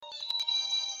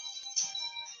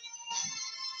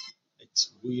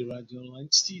We're at the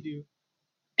online studio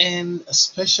and a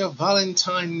special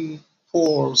Valentine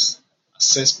polls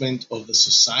assessment of the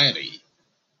society.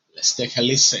 Let's take a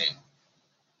listen,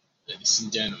 ladies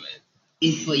and gentlemen.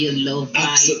 In for your love by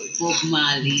Absolutely. Bob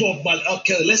Marley. Bob Marley.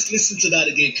 Okay, let's listen to that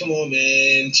again. Come on,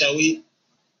 man. Shall we?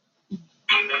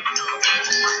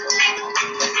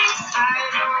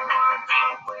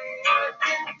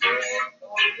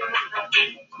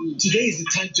 Today is the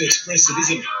time to express it,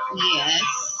 isn't it? Yes.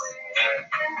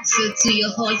 So to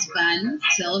your husband,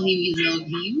 tell him you love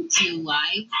him. To your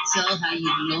wife, tell her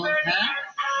you love her.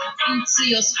 And to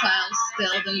your spouse,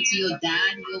 tell them to your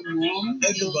dad, your mom,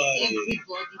 everybody,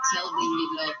 tell them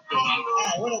you love them.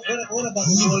 What about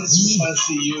the ones who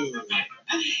fancy you?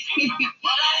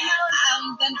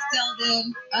 I'm going to tell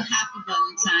them a happy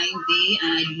Valentine's Day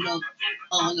and I love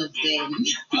all of them.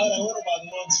 What about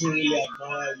the ones who really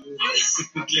admire you but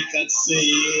secretly can't say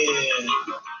yeah?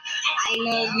 I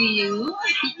love you.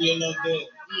 You love them?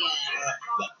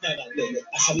 Yeah. No.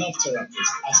 As a love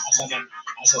therapist,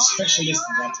 as a specialist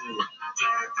in that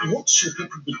area, what should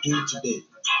people be doing today?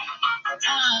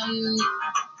 Um,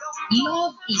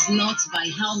 Love is not by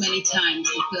how many times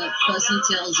the person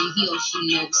tells you he or she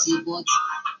loves you, but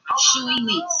showing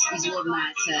it is what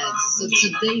matters. So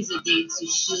today is a day to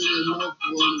show your loved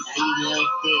one that you love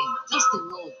them. Just the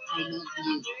word, I love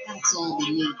you. That's all we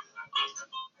need.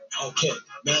 Okay,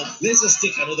 now let's just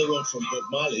take another one from Bob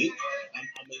Marley. I'm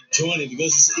enjoying it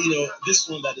because this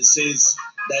one that it says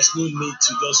there's no need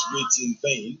to just wait in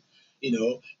vain.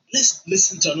 Let's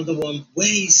listen to another one where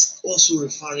he's also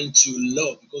referring to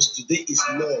love because today is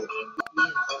love.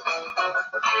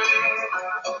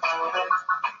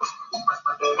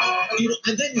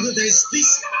 And then there's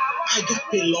this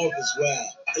agape love as well,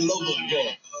 the love of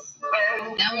God.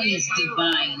 That one is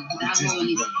divine. That one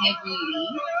is divine. heavenly.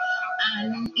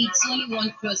 And it's only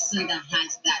one person that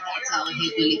has that. That's our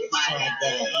Heavenly Father.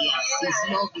 Yes, His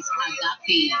love is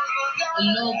agape, a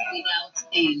love without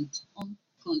end,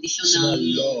 unconditional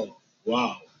love.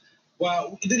 Wow.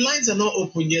 Wow, the lines are not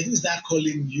open yet. Who's that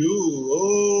calling you?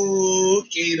 Oh,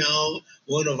 okay, now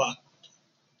one of our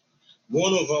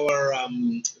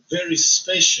very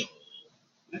special,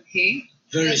 Okay.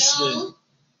 very special.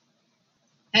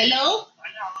 Hello.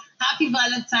 Happy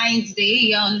Valentine's Day.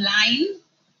 You're online.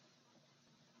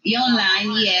 You're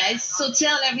online, yes. So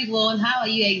tell everyone, how are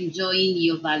you enjoying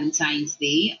your Valentine's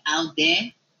Day out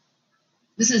there?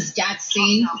 This is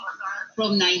Jackson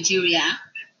from Nigeria.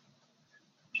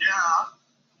 Yeah.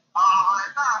 I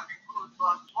thought it'd be good,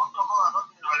 but most of all, I don't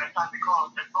think Valentine because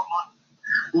there's so much.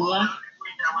 What?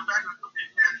 We're trying to do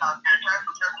business and they're trying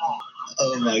to get more.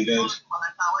 Oh my gosh.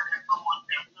 Valentine, when there's so much,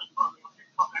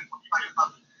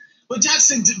 But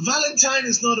Jackson, Valentine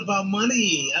is not about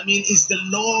money. I mean, it's the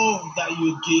love that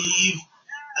you give.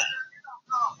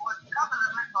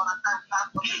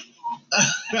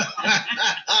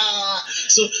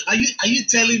 So are you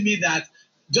telling me that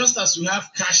just as we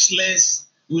have cashless,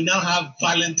 we now have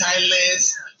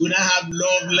Valentine-less, we now have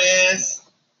loveless?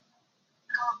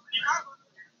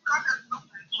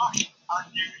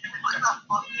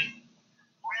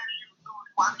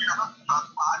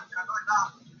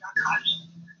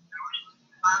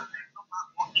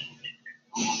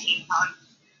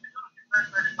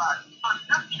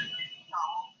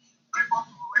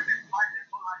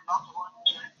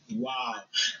 Wow.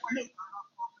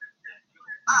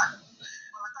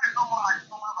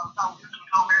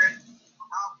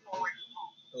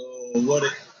 Oh, what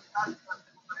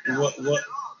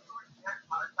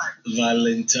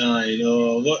Valentine?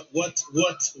 Oh,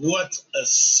 what a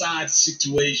sad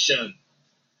situation.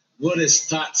 What a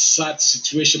sad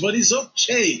situation. But it's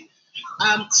okay.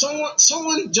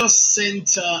 Someone just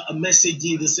sent a message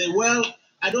in to say, well,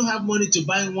 I don't have money to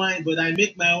buy wine, but I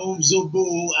make my own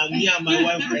zobo, and me and my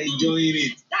wife are enjoying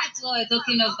it. That's what we're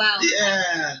talking about.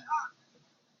 Yeah.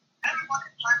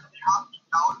 Everybody's trying to be happy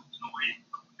now. Two ways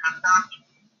to understand.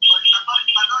 But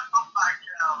you cannot come like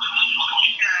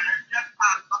just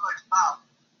pass some of stuff.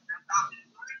 There's nothing.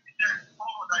 There's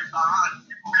someone that is around.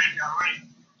 People wearing their rent.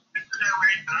 People there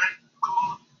wearing their rent. School.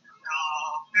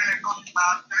 They're coming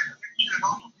back. They're pictures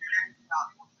also feeling that.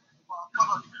 Because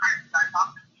of the crazy that is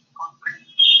happening in the country.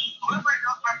 So everybody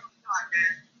just trying to feel like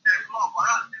there's love. But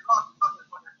that's the love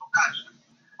because there's no cash.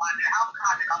 When they have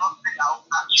cash, they cannot pay their own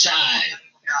cash. Child.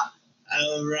 Yeah.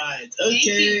 All right. Thank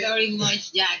you Okay. very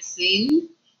much, Jackson.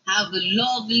 Have a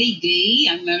lovely day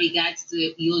and my regards to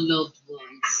your loved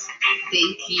ones.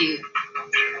 Thank you.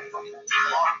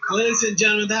 Ladies and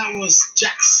gentlemen, that was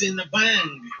Jackson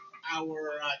Bang, our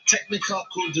technical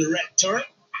co-director,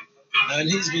 and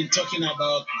he's talking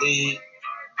about the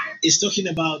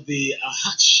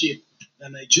hardship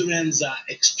that Nigerians are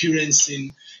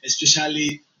experiencing,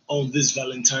 especially on this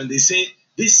Valentine. They say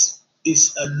this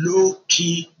is a low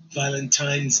key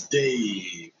Valentine's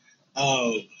Day.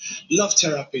 Oh, love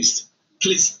therapist,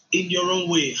 please, in your own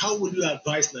way, how would you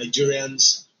advise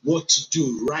Nigerians what to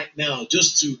do right now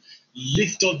just to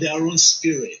lift up their own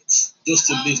spirits? Just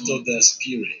to lift up their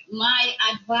spirit. My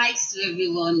advice to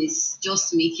everyone is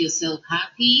just make yourself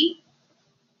happy.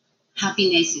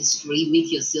 Happiness is free.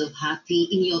 Make yourself happy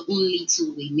in your own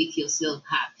little way. Make yourself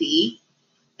happy.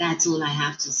 That's all I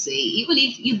have to say. Even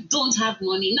if you don't have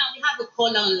money, now we have a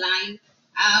caller online.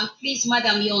 Please,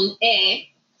 madam, you're on air.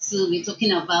 So we're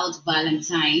talking about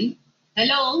Valentine.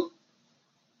 Hello,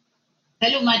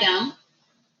 hello, madam.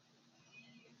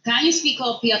 Can you speak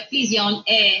up here, please? You're on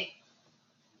air.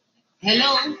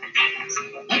 Hello.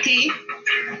 Okay.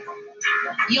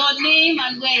 Your name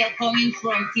and where you're coming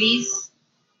from, please.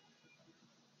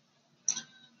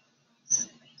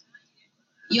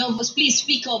 Your voice, please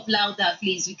speak up louder,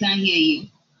 please. We can't hear you.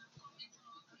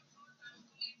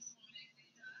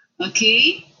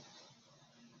 Okay.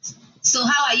 So,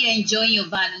 how are you enjoying your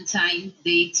Valentine's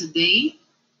Day today?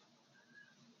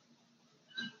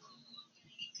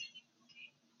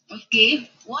 Okay.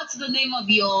 What's the name of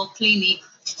your clinic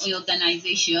or your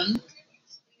organization?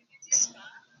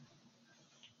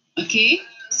 Okay.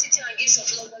 City and Gates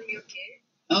of London, UK.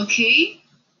 Okay.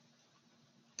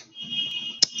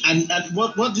 And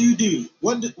what do you do?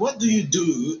 What do you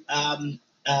do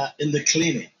in the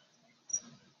clinic?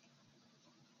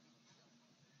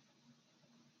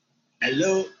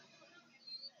 Hello.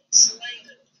 First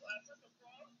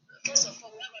of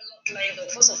all, we have a lot lined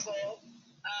up. First of all,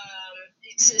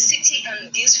 it's a City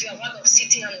and Guilds. We are one of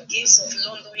City and Guilds of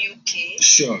London, UK.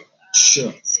 Sure. It's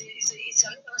an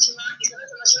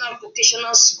international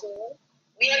vocational school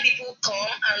where people come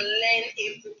and learn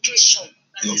a vocation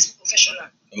that is professional.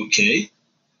 Okay.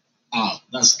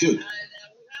 That's good. And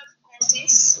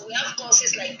we have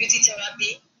courses like beauty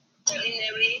therapy,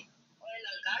 culinary, oil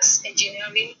and gas,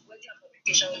 engineering, welding and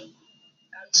fabrication,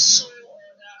 and so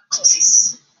other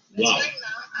courses. Wow. Right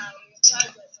now, I'm in charge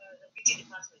of the beauty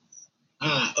department.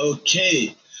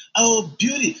 Okay. Oh,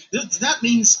 beauty. That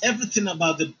means everything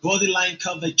about the body line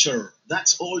curvature.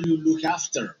 That's all you look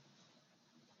after.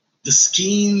 The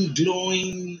skin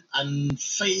glowing and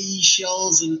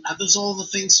facials, and are those all the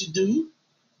things you do?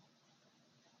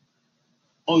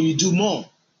 Or you do more?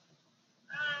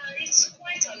 It's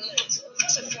quite a lot.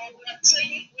 First of all, we're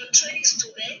training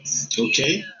students.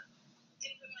 Okay. In,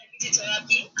 diploma in beauty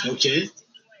therapy. Okay.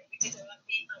 Diploma in beauty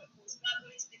therapy and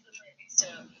postgraduate diploma in beauty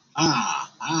therapy.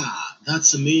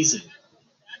 That's amazing.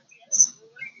 Yes,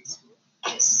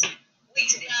 yes.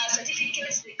 With their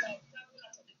certificates, they can travel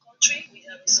out of the country with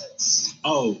their results.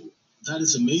 Oh, that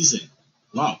is amazing.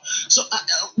 Wow. So,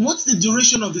 what's the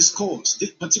duration of this course,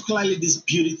 particularly this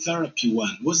beauty therapy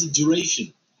one? What's the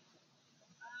duration?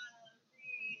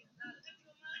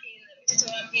 The diploma in beauty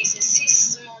therapy is a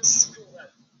 6 months program.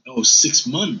 Oh, 6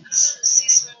 months.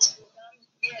 6 months program.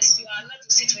 Yes, you are allowed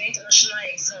to sit for international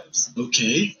exams.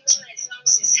 Okay. International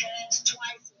exams is held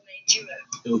twice in Nigeria.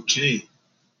 Okay.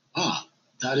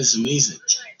 That is amazing.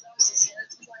 International exams is held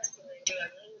twice in Nigeria,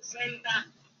 November,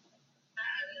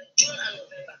 June and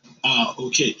November.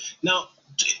 Okay. Now,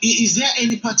 is there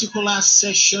any particular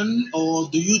session, or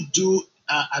do you do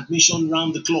admission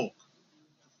round the clock?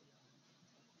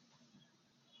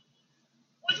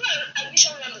 We do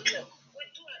admission round the clock.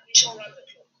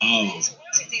 Once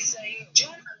it is in June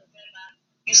and November,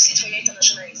 you sit for your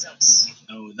international exams.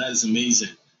 Oh, that is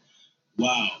amazing.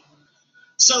 Wow.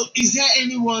 So, is there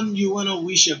anyone you want to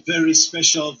wish a very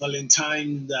special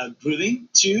Valentine greeting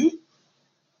to?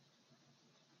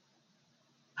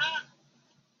 My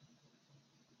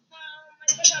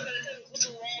special Valentine will go to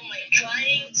all my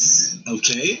clients.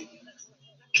 Okay.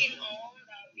 Working on that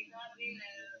have been having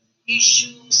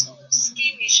issues or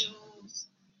skin issues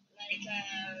like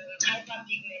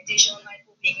hyperpigmentation,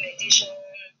 hypopigmentation,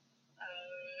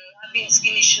 having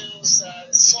skin issues,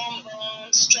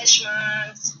 sunburn, stretch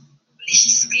marks,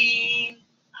 bleached skin, and other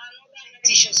health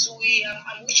issues. So I'm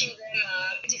wishing them a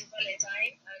beautiful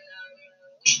Valentine, and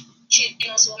wishing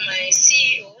also my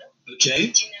CEO,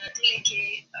 Okay. Gina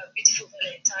Adeleke, a beautiful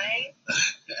Valentine.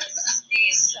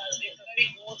 This has been very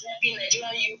good, helping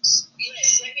Nigerian youths.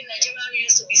 Yes, helping Nigerian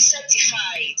youths to be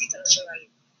certified internationally.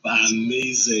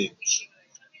 Amazing. Wishing my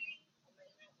family and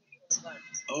my lovely husband.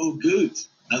 Oh, good.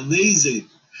 Amazing.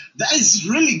 That is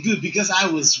really good, because I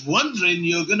was wondering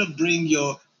you're going to bring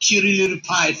your cutie little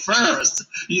pie first.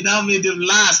 You now made him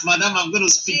last. Madam, I'm going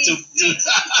to speak to...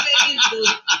 Saving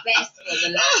the best for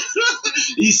the last.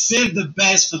 He saved the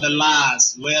best for the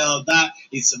last. Well,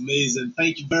 It's amazing.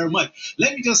 Thank you very much.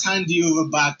 Let me just hand you over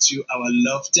back to our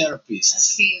love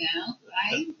therapist. Okay, now,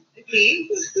 right? Okay.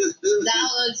 That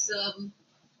was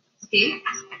okay.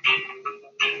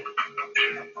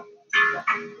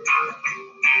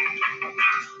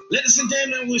 Ladies and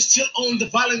gentlemen, we're still on the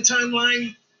Valentine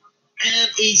line, and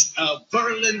it's a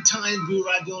Valentine Blue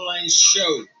Radio Line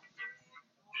show.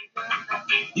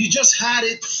 You just had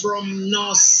it from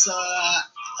Nurse,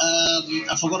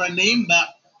 I forgot her name, but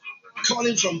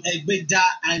calling from Egbeda,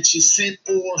 and she sent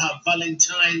all her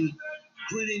Valentine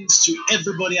greetings to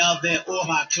everybody out there, all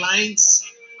her clients,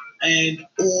 and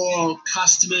all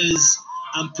customers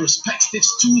and prospective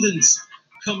students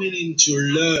coming in to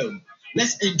learn.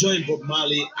 Let's enjoy Bob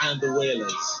Marley and the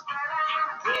Wailers.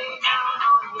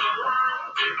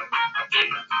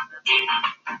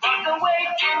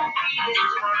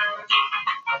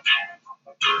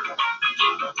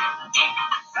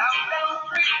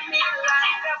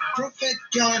 Prophet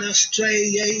gone astray,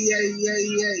 yeah, yeah, yeah,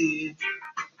 yeah.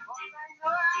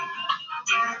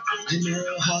 I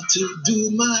know how to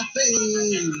do my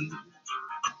thing.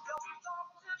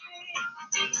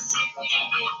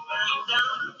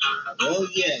 Oh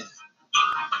yeah.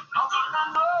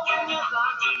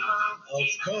 Of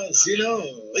course,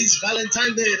 it's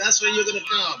Valentine's Day. That's when you're gonna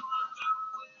come.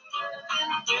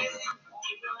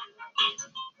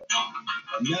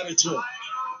 Not at all.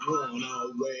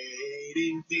 Wanna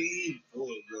waiting thing for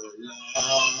your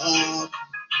love.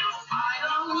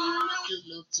 Show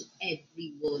love to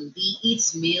everyone, be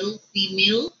it male,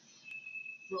 female,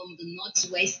 from the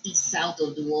northwest, east, south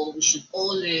of the world. We should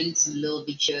all learn to love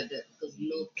each other because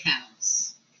love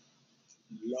counts.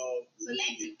 Love. So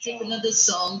let's take another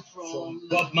song From from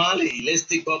Bob Marley. Let's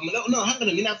take Bob Marley. No, hang on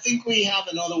a minute. I think we have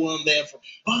another one there.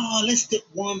 Let's take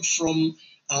one from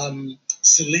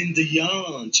Celine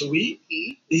Dion, shall we?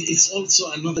 okay. It's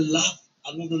also another love.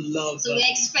 So we're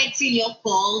expecting your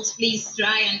calls. Please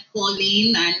try and call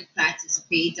in and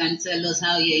participate and tell us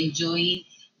how you're enjoying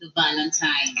the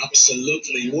Valentine.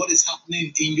 Absolutely. What is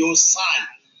happening in your side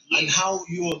and how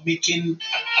you are making,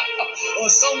 or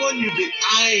someone you've been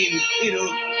eyeing,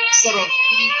 sort of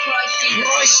You've been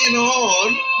crushing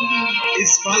on.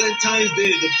 It's Valentine's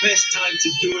Day, the best time to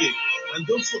do it. And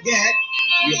don't forget,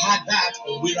 you had that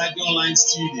on We Radio Online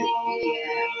Studio.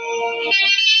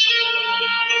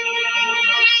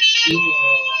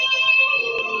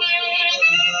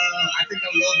 I think I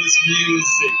love this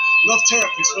music. Love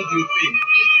Therapist, what do you think?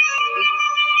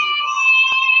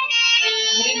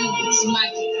 It's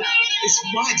magical. It's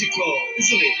magical,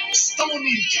 isn't it?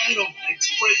 Stunning kind of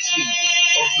expression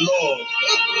of love.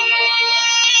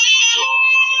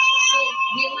 So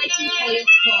we're waiting for your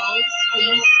calls.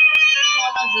 Please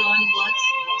call us on what?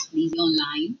 Please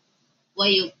online. Where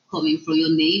you coming from?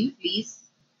 Your name, please.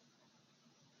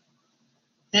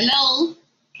 Hello.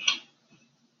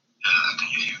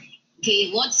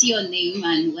 Okay, what's your name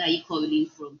and where are you calling in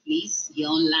from, please? You're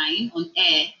online, on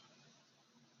air,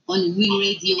 on We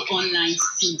Radio Online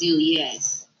Studio,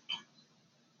 yes.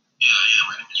 Yeah,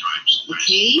 my name is Rhymes.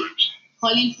 Okay,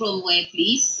 calling from where,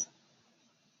 please?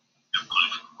 I'm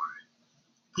calling from work.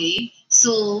 Okay,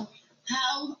 so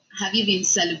how have you been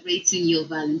celebrating your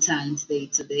Valentine's Day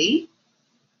today?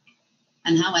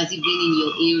 And how has it been in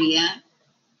your area?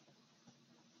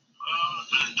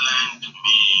 Valentine to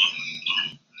me,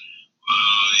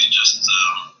 it's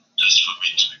just for me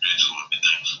to be grateful and be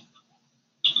thankful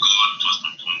to God, first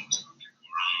and foremost, to people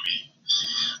around me.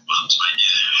 But my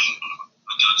dear,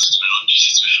 look at the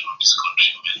situation of this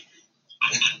country, man.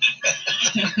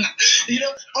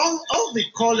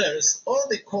 all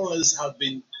the callers have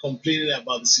been complaining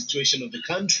about the situation of the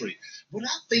country, but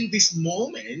I think this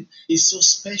moment is so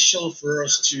special for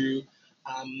us to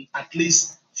at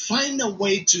least find a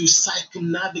way to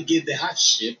circumnavigate the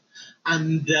hardship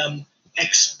and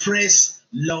express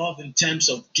love in terms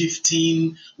of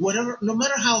gifting, whatever, no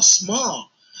matter how small.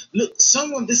 Look,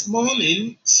 someone this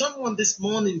morning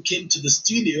came to the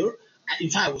studio. In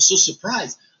fact, I was so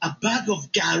surprised. A bag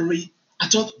of Gary. I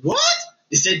thought, what?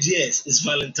 He said, yes, it's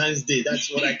Valentine's Day.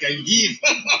 That's what I can give.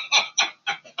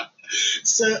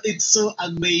 So it's so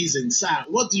amazing. Sir,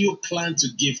 what do you plan to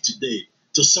give today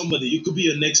to somebody? It could be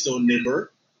your next door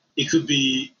neighbor. It could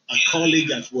be a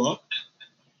colleague at work.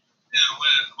 Yeah,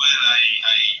 I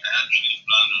actually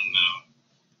plan on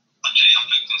actually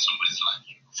affecting somebody's life.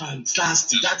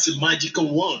 Fantastic. That's a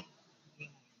magical one.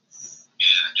 Yeah,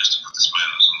 just to put a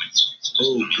smile on somebody's face.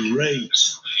 Oh, great.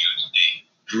 Just for you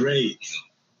today. Great.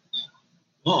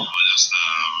 Oh, Just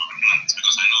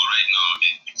because I know right now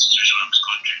the situation of this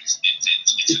country it's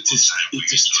a good time for you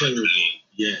it is to terrible. really,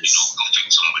 Yes.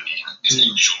 affect somebody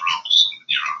and show love to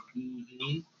somebody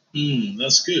around.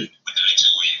 That's good. With a little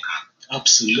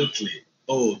Absolutely.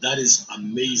 Oh, that is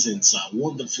amazing, sir.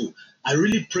 Wonderful. I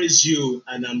really praise you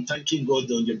and I'm thanking God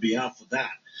on your behalf for that.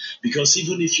 Because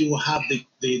even if you have the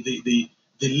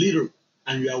little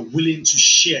and you are willing to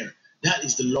share, that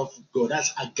is the love of God.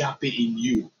 That's agape in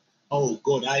you. Oh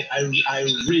God, I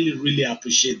really, really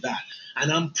appreciate that.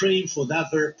 And I'm praying for that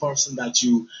very person that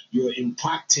you're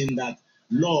impacting that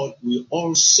Lord will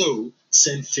also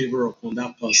send favor upon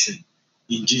that person.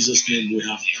 In Jesus' name we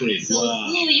have prayed. So, Wow.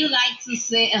 who would you like to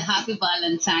say a happy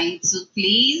Valentine to,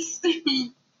 please? I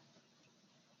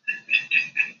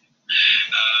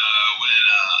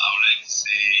would like to say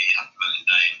happy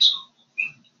Valentine to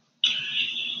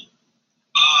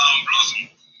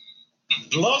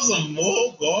Blossom. Blossom,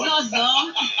 oh God.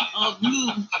 Blossom or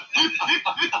bloom?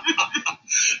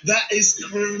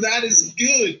 That is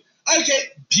good. Okay,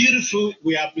 beautiful.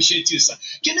 We appreciate you, sir.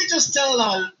 Can you just tell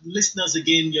our listeners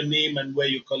again your name and where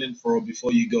you're calling from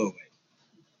before you go away?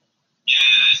 Yeah,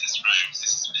 this is Rhymes.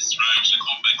 This is Rhymes. They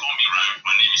call me Rhymes.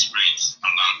 My name is Prince.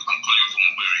 I'm calling from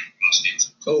Owerri, Imo State.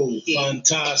 Oh, Okay.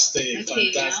 fantastic,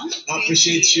 Okay, fantastic. now. I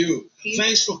appreciate you. Okay.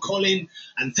 Thanks for calling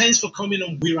and thanks for coming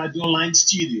on We Radio Online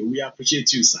Studio. We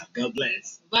appreciate you, sir. God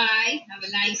bless. Bye. Have a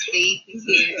nice day. Take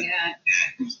care. Yeah.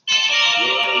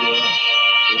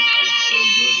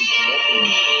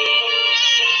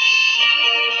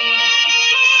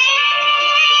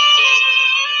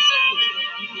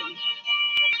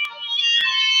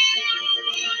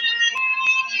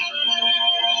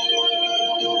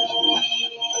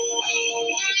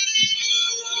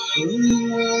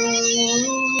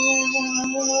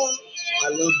 I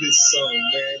love this song,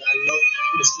 man. I love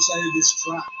especially this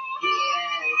track.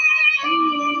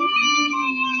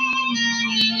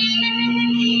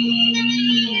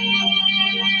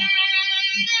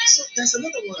 So there's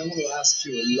another one I want to ask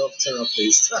you, a love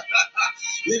therapist.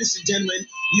 Ladies and gentlemen,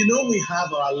 you know we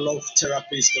have our love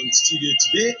therapist on studio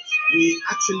today. We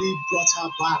actually brought her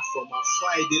back from our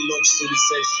Friday love story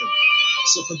session.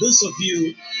 So for those of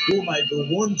you who might be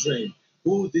wondering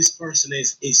who this person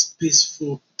is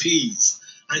Peaceful Peace.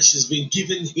 And she's been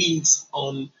given hints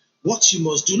on what you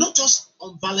must do, not just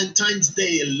on Valentine's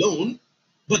Day alone,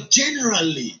 but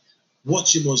generally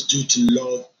what you must do to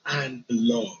love and be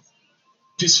loved.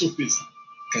 Peaceful Peace.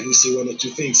 Can you say one or two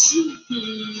things?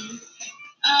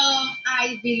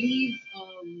 I believe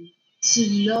to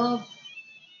love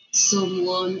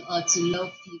someone or to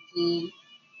love people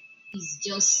is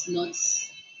just not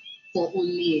for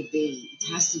only a day. It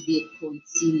has to be a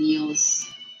continuous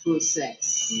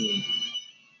process.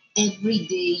 Every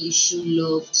day you show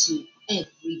love to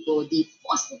everybody.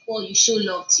 First of all, you show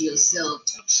love to yourself.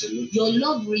 Absolutely. Your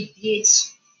love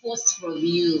radiates first from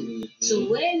you. So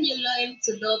when you learn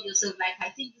to love yourself, like I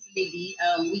think this lady,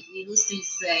 Whitney Houston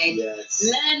said, Yes.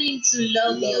 learning to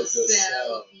love yourself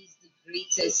yourself. is the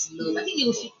greatest love. I think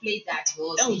you should play that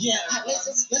for us. Oh yeah,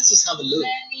 let's just have a look.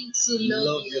 Learning to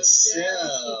love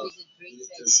yourself is the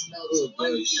greatest love. Oh, So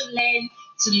once gosh. you learn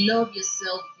to love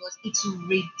yourself first, it will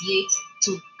radiate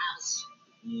to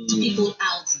to people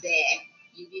out there.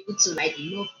 You'll be able to like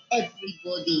love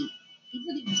everybody.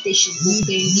 Even if they should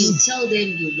offend you, tell them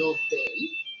you love them.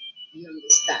 You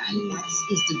understand? That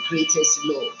is the greatest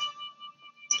love.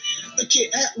 Okay,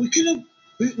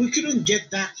 we couldn't get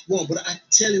that one, but I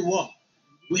tell you what,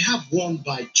 we have one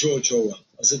by George Orwell.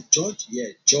 Was it George? Yeah,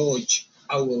 George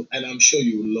Orwell, and I'm sure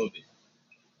you will love it.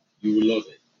 You will love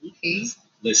it. Okay.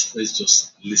 Let's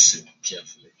just listen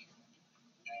carefully.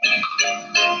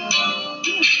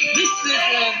 This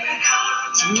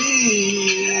is To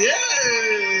me, yeah.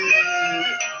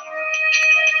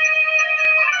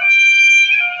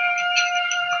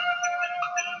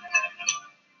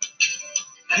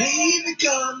 Baby,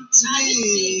 come to this should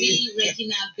me. be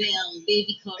Regina Bell,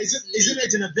 Baby Come Is to Me. it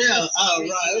Regina Bell? This is Oh,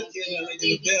 Regina right. Okay, Bell, Regina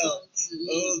Baby Bell. Come to Me.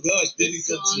 Oh, gosh, baby, This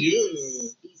come to song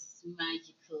you. is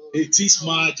magical. It is Oh,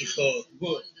 magical. it is But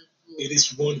wonderful. it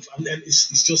is wonderful. And then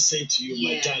it's just saying to you,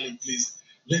 my Yes. darling, please,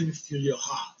 let me feel your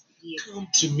heart. Yes. Come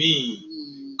to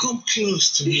me. Come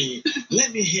close to me.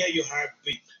 Let me hear your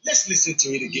heartbeat. Let's listen to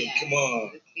it again. Yes. Come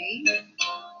on. Okay.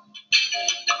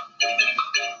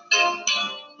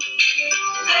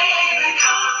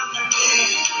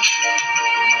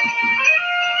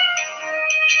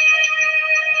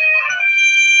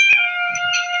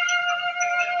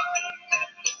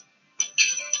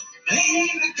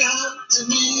 Baby, come to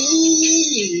me.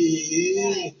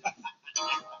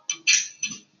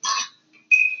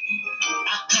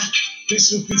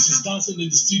 Peaceful Peace is dancing in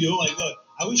the studio. Oh my God.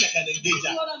 I wish I can engage It's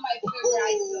that. one of my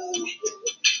favorite songs.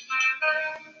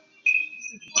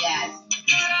 Yes.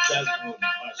 That's one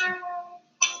passion.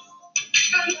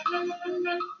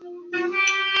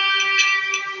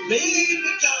 Baby,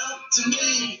 come to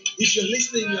me. If you're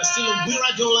listening, you're still in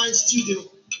Viraj Online Studio,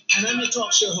 and I'm your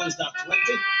talk show host, Dr.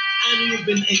 Rector, and you've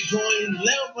been enjoying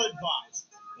Love Advice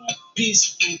by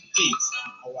Peaceful Peace,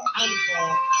 our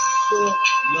anchor for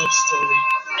love story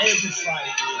every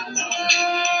Friday now.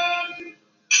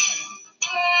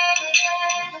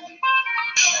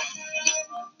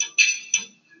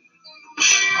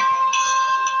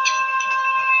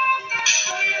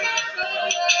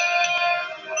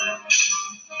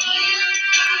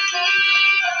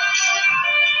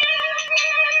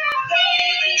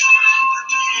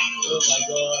 Oh my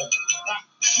God.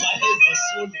 My head is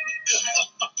swollen.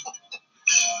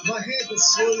 My head is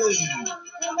swollen.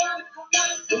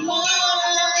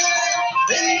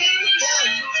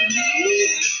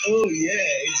 Oh yeah,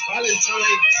 it's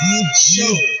Valentine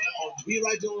show on We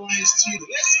Ride Online Studio.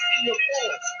 Let's see your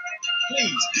calls.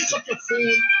 Please pick up your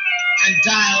phone and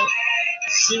dial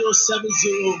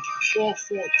 070-4438-9317.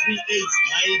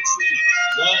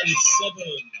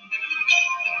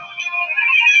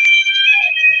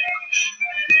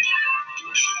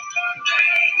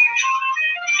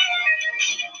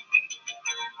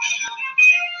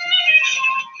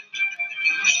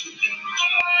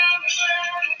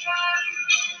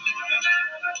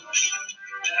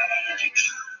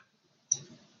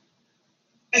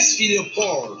 Let's feel your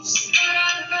pulse.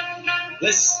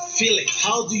 Let's feel it.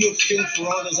 How do you feel for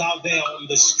others out there on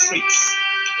the streets,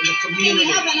 in the community?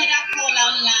 We have another call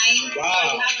online.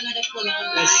 Wow. We have another call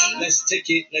online. Let's take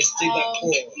it. Let's take that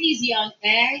call. Please, you're on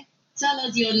air. Tell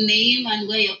us your name and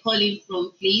where you're calling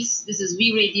from, please. This is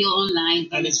We Radio Online.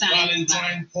 And it's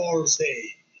Valentine Paul's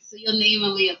Day. So your name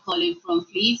and where you're calling from,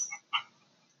 please.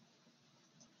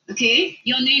 Okay,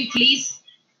 your name, please.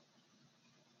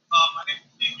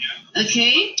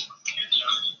 Okay.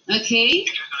 Okay.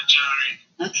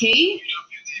 Okay.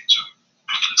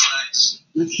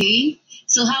 Okay.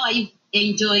 So how are you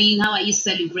enjoying, how are you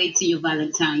celebrating your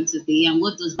Valentine today? And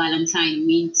what does Valentine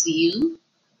mean to you?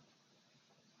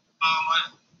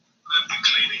 I've been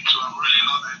cleaning, so I'm really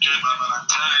not enjoying my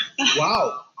Valentine.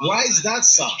 Wow. Why is that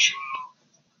so?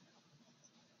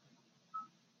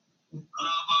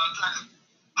 Valentine is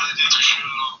a day to show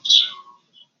love to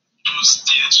those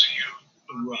dear to you.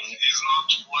 Right. It's not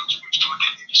what we've turned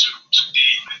it into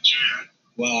today in Nigeria.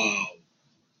 Wow.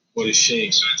 What a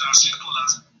shame. So it's as simple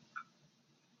as.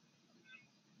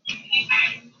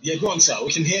 Yeah, go on, sir.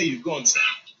 We can hear you. Go on, sir.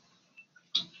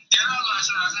 Yeah, I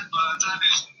said Valentine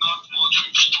is not what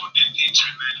we've turned it into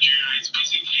in Nigeria. It's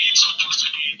basically supposed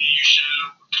to be the usual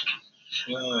love.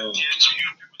 Wow. Dear to you,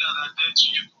 people that are dear to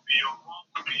you could be your mom,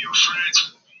 could be your friends,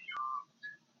 could be your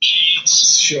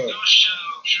kids. Sure. Just show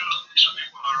love to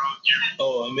people around you.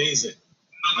 Oh, amazing.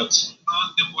 Not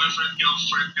the boyfriend,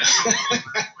 girlfriend.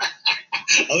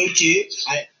 Okay,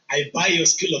 I buy your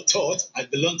school of thought. I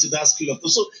belong to that school of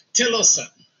thought. So tell us, sir,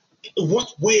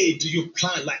 what way do you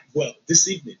plan, this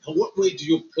evening, what way do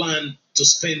you plan to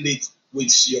spend it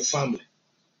with your family?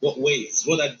 What ways?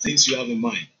 What are the things you have in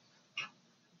mind?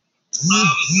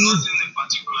 Nothing in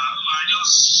particular.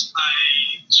 I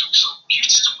took some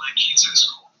gifts to my kids at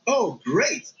school. Oh,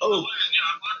 great. Oh, I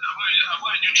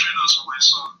bought a new trainers for my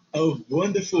son. oh,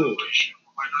 wonderful. I bought a shoe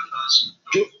for my daughters.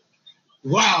 Good.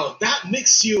 Wow, that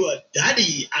makes you a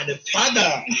daddy and a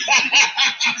father.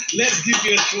 Let's give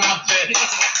you a clap there.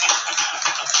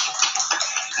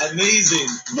 Amazing.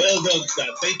 Well done, sir.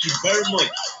 Thank you very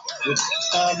much.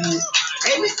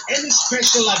 Any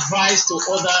special advice to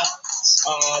others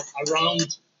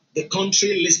around the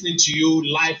country listening to you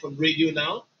live on radio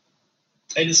now?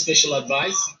 Any special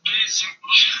advice? Basically,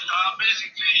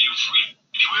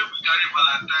 the way we carry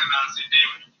Valentine as a day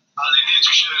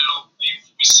to share love,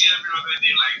 if we see every other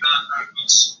day like that,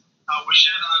 and we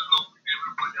share that love with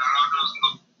everybody around us.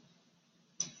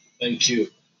 Thank you.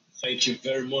 Thank you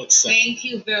very much, sir. Thank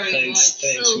you very much.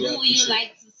 Thanks. So, who would you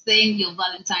like to send your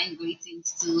Valentine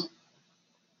greetings to?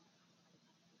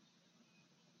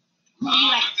 Who would you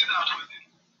like?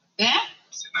 Yeah?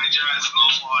 Nigeria is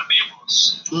love for our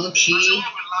neighbors. Okay.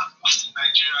 What we lack most in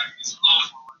Nigeria is love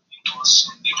for our neighbors.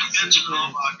 If we get to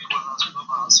love our neighbors as we love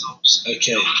ourselves,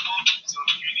 okay. There will form peace of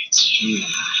unity.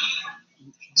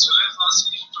 So let's not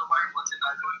see it so very important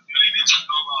that we really need to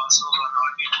love ourselves and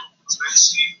our neighbors. Let's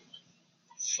see.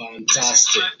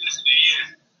 Fantastic.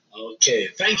 Okay.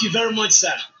 Thank you very much,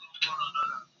 sir.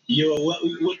 We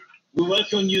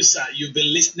welcome you, sir. You've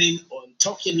been listening on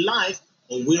Talking Live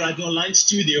on We Radio Online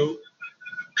Studio,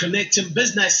 connecting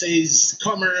businesses,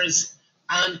 commerce,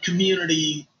 and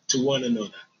community to one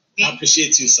another. I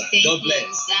appreciate you, sir. God bless.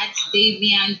 You. That's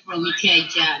Davian from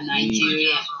Ikeja,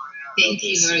 Nigeria. Thank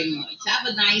you very much. Have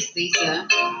a nice day, sir.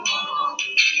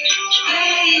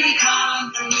 Baby,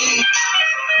 come to me.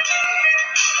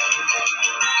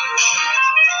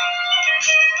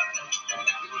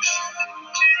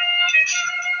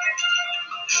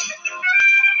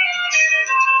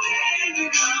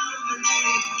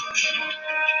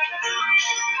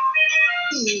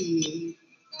 Hmm.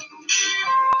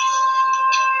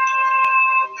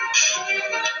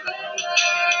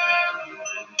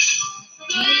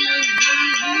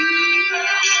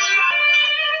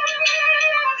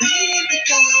 Baby,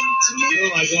 come to me. Oh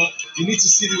my God. You need to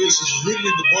see the way she's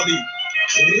wriggling the body.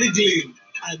 Wriggling.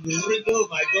 And wriggle, oh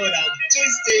my God, and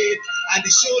twisted. And the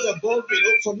shoulder bumping.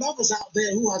 Oh, for lovers out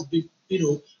there who has been,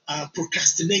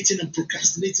 procrastinating and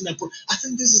procrastinating. I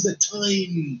think this is the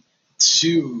time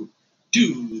to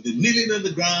do the kneeling on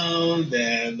the ground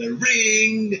and the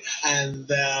ring and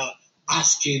the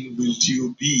asking, will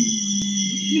you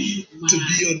be? To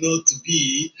be or not to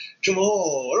be? Come on.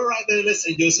 All right, then let's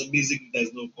enjoy some music if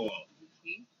there's no call.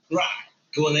 Right.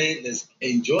 Go on then, let's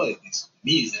enjoy this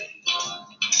music.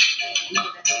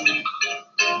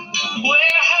 Where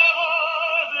have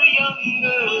all the young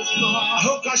girls gone? I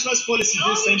hope cashless policy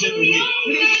didn't send them away.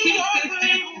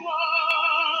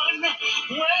 Everyone,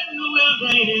 when will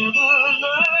they ever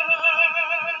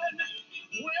learn?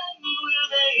 When will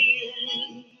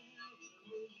they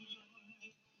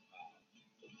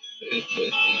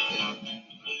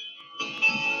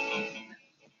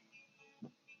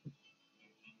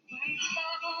Where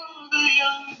have all the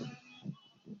young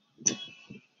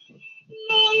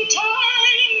long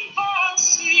time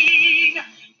passing?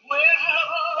 Where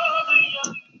have all the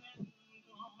young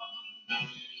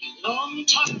long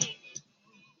time?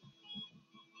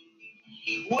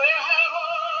 Where have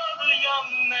all the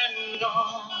young men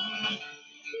gone?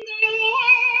 They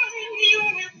were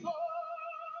in uniform.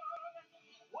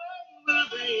 When will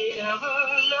they ever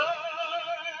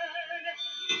learn?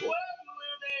 When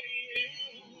will they?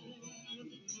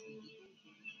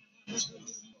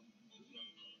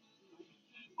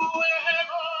 Where have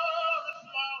all the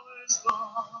flowers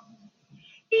gone?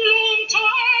 Long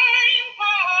time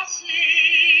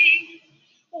passing.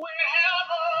 Where have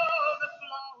all the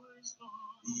flowers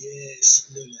gone?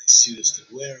 Yes, no, like seriously,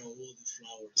 where are all the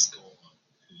flowers gone?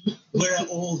 Where are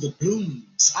all the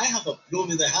blooms? I have a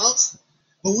bloom in the house,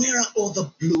 but where are all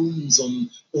the blooms on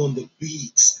the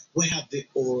beads? Where have they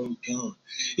all gone?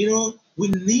 We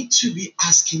need to be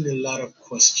asking a lot of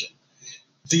questions.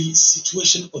 The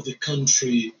situation of the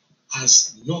country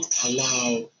has not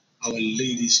allowed our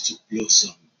ladies to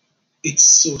blossom. It's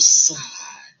so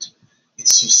sad.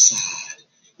 It's so sad.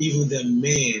 Even the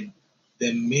men,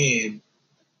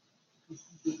 oh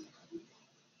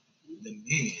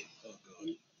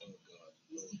God, oh God,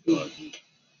 oh God.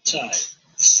 Child.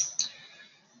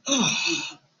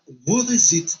 What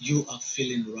is it you are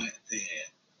feeling right there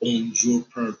on your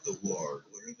part of the world,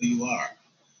 wherever you are?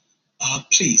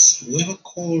 Please, whoever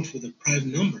called with a private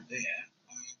number there,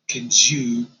 can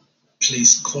you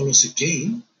please call us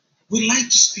again? We'd like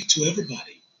to speak to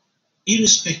everybody,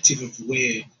 irrespective of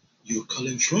where you're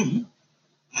calling from.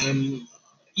 Um,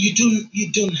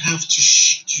 you don't have to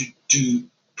do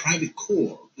private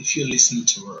call if you're listening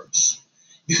to us,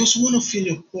 because we want to feel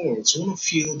your pulse. We want to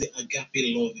feel the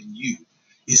agape love in you.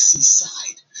 It's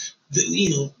inside.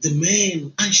 The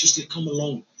man anxiously come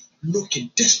along, looking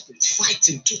desperate,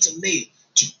 fighting tooth and nail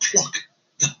to pluck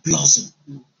the blossom.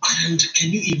 And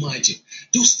can you imagine?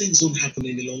 Those things don't happen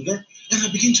any longer. And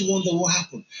I begin to wonder what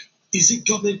happened. Is it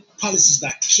government policies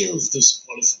that kills those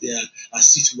policy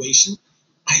situation?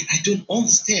 I don't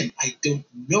understand. I don't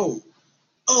know.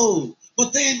 Oh,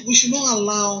 but then we should not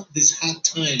allow this hard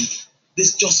time,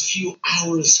 this just few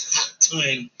hours hard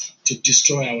time, to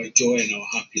destroy our joy and our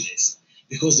happiness.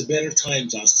 Because the better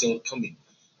times are still coming.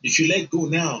 If you let go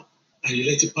now and you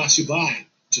let it pass you by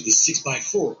to the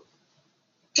 6x4,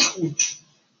 that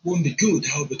won't be good.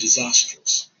 That would be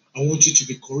disastrous. I want you to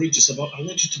be courageous I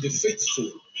want you to be faithful.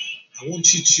 I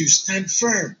want you to stand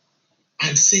firm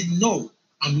and say, no,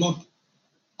 I'm not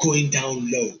going down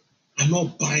low. I'm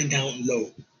not buying down low.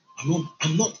 I'm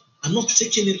not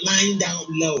taking it lying down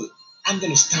low. I'm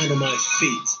gonna stand on my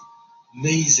feet.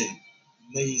 Amazing.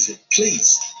 Amazing.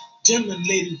 Please, gentlemen,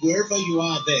 ladies, wherever you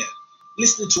are there,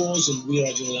 listening to us on We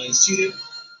Are Line Studio.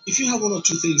 If you have one or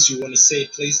two things you want to say,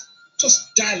 please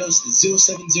just dial us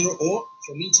 070 or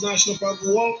from international part of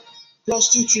the world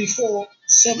 +234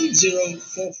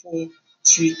 7044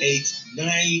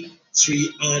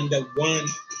 3893 and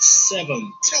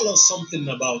 17. Tell us something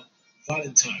about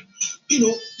Valentine.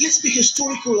 Let's be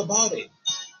historical about it.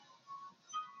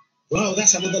 Wow,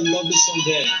 that's another lovely song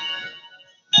there.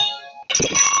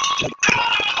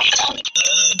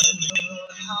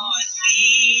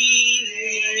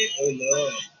 Oh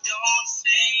Lord. Don't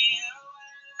say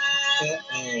a word.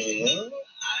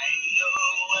 I know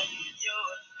what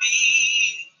you're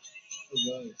feeling.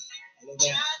 Oh gosh. I love that.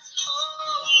 Just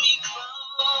hold me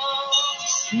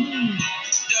close.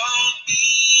 Don't be.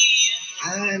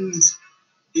 And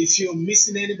If you're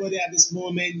missing anybody at this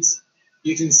moment,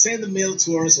 you can send a mail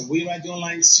to us at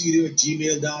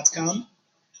weradioonlinestudio@gmail.com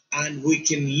and we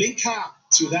can link up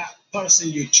to that person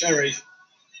you cherish.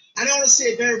 And I want to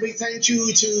say a very big thank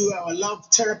you to our love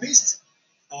therapist,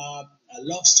 a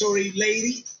love story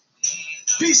lady,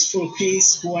 Peaceful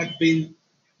Peace, who had been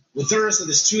with us at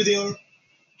the studio.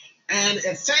 And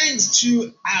a thanks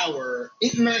to our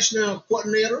international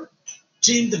coordinator,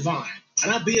 Jim Devine.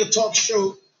 And I'll be a talk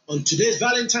show on today's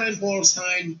Valentine Paul's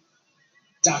time,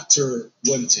 Dr.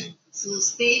 Wellington. So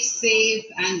stay safe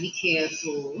and be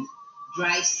careful.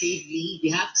 Drive safely. If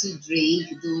you have to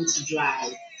drink, don't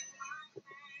drive.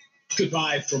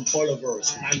 Goodbye from all of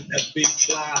us, and a big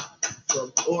clap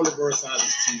from all of us at the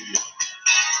studio.